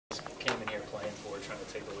trying to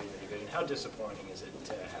take the lead in the division. How disappointing is it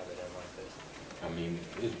to have it end like this? I mean,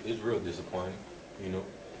 it's real disappointing. You know,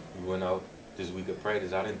 we went out this week of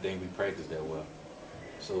practice. I didn't think we practiced that well.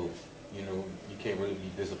 So, you know, you can't really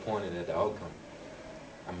be disappointed at the outcome.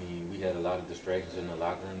 I mean, we had a lot of distractions in the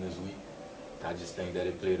locker room this week. I just think that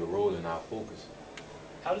it played a role in our focus.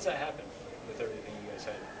 How does that happen with everything you guys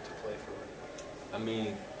had to play for? I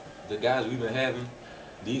mean, the guys we've been having,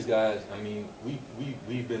 these guys, I mean,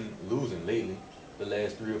 we've been losing lately. The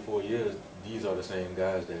last 3 or 4 years, these are the same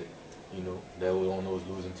guys that, you know, that were on those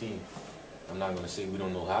losing teams. I'm not going to say we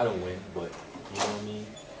don't know how to win, but, you know what I mean?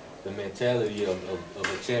 The mentality of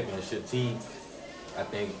a championship team, I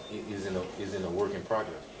think, is in a work in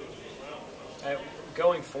progress.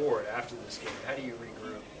 Going forward after this game, how do you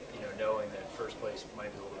regroup, you know, knowing that first place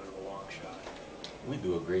might be a little bit of a long shot? We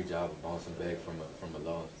do a great job of bouncing back from a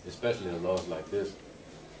loss, especially a loss like this.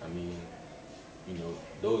 I mean, you know,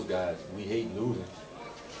 those guys, we hate losing.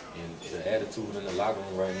 And the attitude in the locker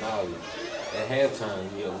room right now is, at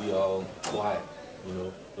halftime, we all quiet. You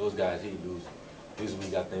know, those guys hate losing. This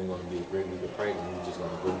week, I think, is going to be a great week of practice. We're just going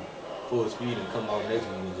to go full speed and come out next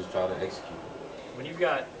week and just try to execute. When you've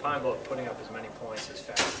got Pine Bluff putting up as many points as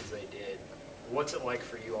fast as they did, what's it like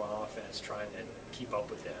for you on offense trying to keep up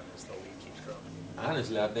with them as the lead keeps growing?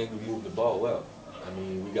 Honestly, I think we moved the ball well. I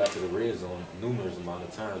mean, we got to the red zone numerous amount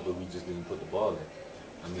of times, but we just didn't put the ball in.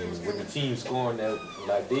 I mean, with the team scoring that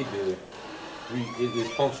like they did,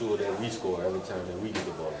 it's punctual that we score every time that we get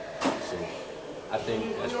the ball. So I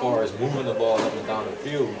think as far as moving the ball up and down the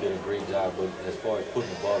field, we did a great job. But as far as putting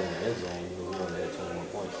the ball in the end zone, you know, we only had 21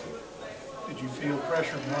 points. So. Did you feel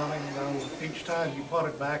pressure mounting? You know, each time you put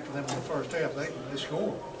it back to them in the first half, they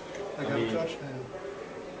scored. They got a touchdown.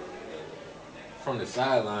 From the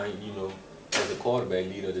sideline, you know, as a quarterback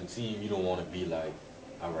leader of the team, you don't want to be like,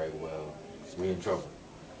 all right, well, we're in trouble.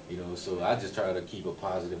 You know, so I just try to keep a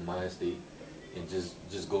positive mind state and just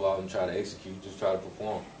go out and try to execute, just try to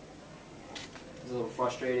perform. It's a little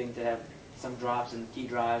frustrating to have some drops in key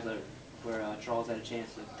drives where Charles had a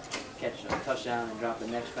chance to catch a touchdown and drop the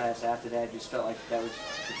next pass after that. Just felt like that was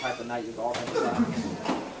the type of night your offense was on.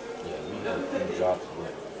 Yeah, we had a few drops,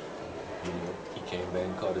 but, you know, he came back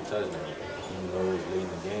and caught a touchdown. Even though it was late in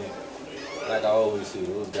the game. Like I always say,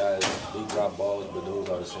 those guys, they drop balls, but those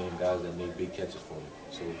are the same guys that make big catches for me.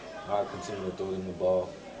 So I'll continue to throw them the ball,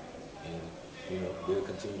 and, you know, they'll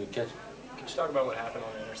continue to catch it. Can you talk about what happened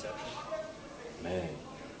on the interception? Man,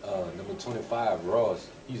 number 25, Ross,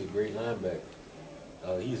 he's a great linebacker.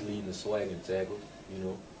 He's leading the swag in tackles, you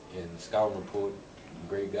know, and scouting report,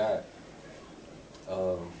 great guy.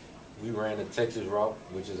 We ran the Texas route,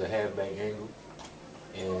 which is a halfback angle,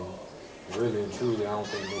 and really and truly, I don't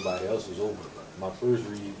think nobody else was open. My first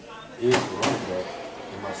read is the running back,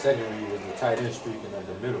 and my second read was the tight end streaking up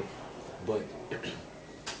the middle. But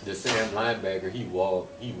the Sam linebacker, he walled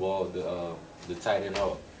the tight end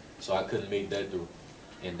off, so I couldn't make that through.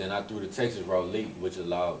 And then I threw the Texas route late, which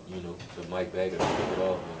allowed, you know, the Mike Bagger to pick it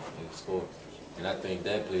off and score. And I think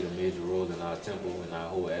that played a major role in our tempo and our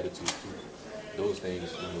whole attitude too. Those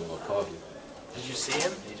things, you know, are costly. Did you see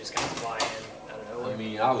him? Did he just kind of fly in out of nowhere? I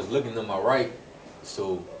mean, I was looking to my right,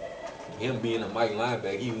 so him being a Mike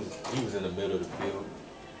linebacker, he was in the middle of the field.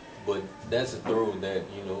 But that's a throw that,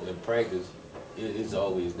 you know, in practice, it's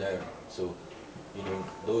always there. So, you know,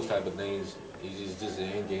 those type of things is just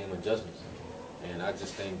an in-game adjustments. And I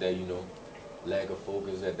just think that, you know, lack of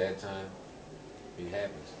focus at that time, it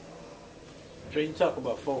happens. Dre, you talk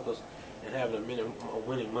about focus and having a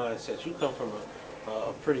winning mindset. You come from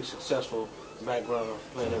a pretty successful background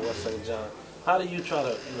playing at West St. John. How do you try to,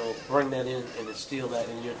 you know, bring that in and instill that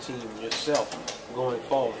in your team and yourself going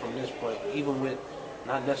forward from this point, even with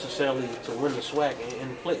not necessarily to win the SWAC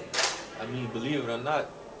and play? I mean, believe it or not,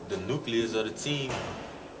 the nucleus of the team,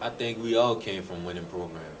 I think we all came from winning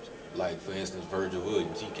programs. Like, for instance, Virgil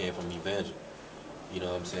Williams, he came from Evangel. You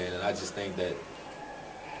know what I'm saying? And I just think that,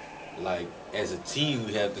 like, as a team,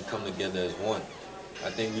 we have to come together as one.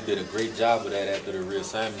 I think we did a great job of that after the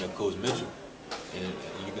reassignment of Coach Mychal. And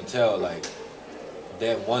you can tell, like,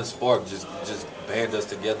 that one spark just band us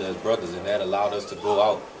together as brothers, and that allowed us to go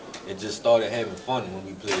out and just started having fun when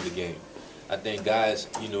we played the game. I think guys,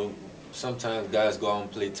 you know, sometimes guys go out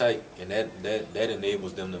and play tight, and that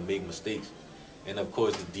enables them to make mistakes. And, of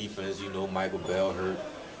course, the defense, you know, Michael Bell hurt,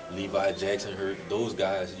 Levi Jackson hurt. Those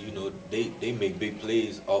guys, you know, they make big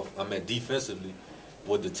plays off, defensively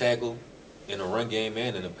with the tackle in the run game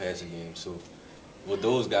and in the passing game. So with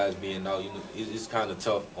those guys being out, you know, it's kind of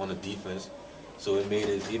tough on the defense. So it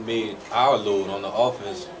made our load on the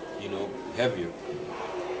offense, you know, heavier.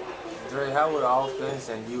 Dre, how would the offense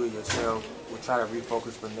and you and yourself will try to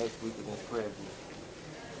refocus for next week against Prairie View?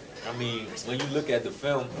 I mean, when you look at the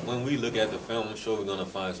film, when we look at the film, I'm sure we're gonna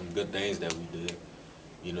find some good things that we did,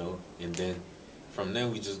 you know, and then from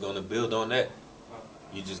then we just gonna build on that.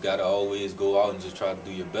 You just gotta always go out and just try to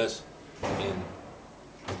do your best. And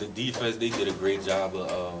the defense, they did a great job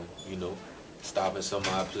of, you know, stopping some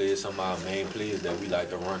of our players, some of our main players that we like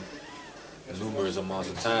to run numerous amounts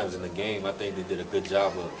of times in the game. I think they did a good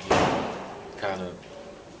job of, you know, kind of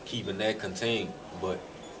keeping that contained. But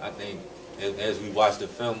I think as we watch the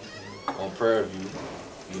film on Prairie View,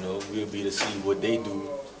 you know, we'll be to see what they do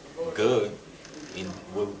good and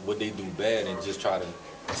what they do bad, and just try to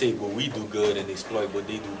take what we do good and exploit what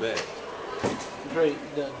they do bad. Dre,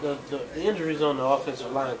 the injuries on the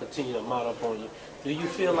offensive line continue to mount up on you. Do you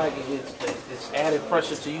feel like it's added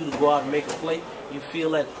pressure to you to go out and make a play? You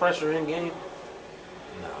feel that pressure in game?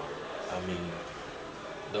 No. I mean,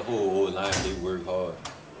 the whole line, they work hard.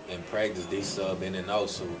 In practice, they sub in and out,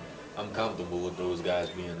 so I'm comfortable with those guys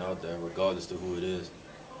being out there, regardless of who it is.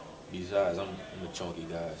 Besides, I'm a chunky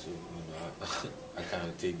guy, so, you know, I kind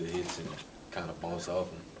of take the hits and kind of bounce off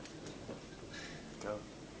them.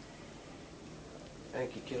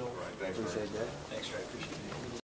 Thank you, kiddo. All right, thanks, Appreciate that. Thanks, Ray. Appreciate it.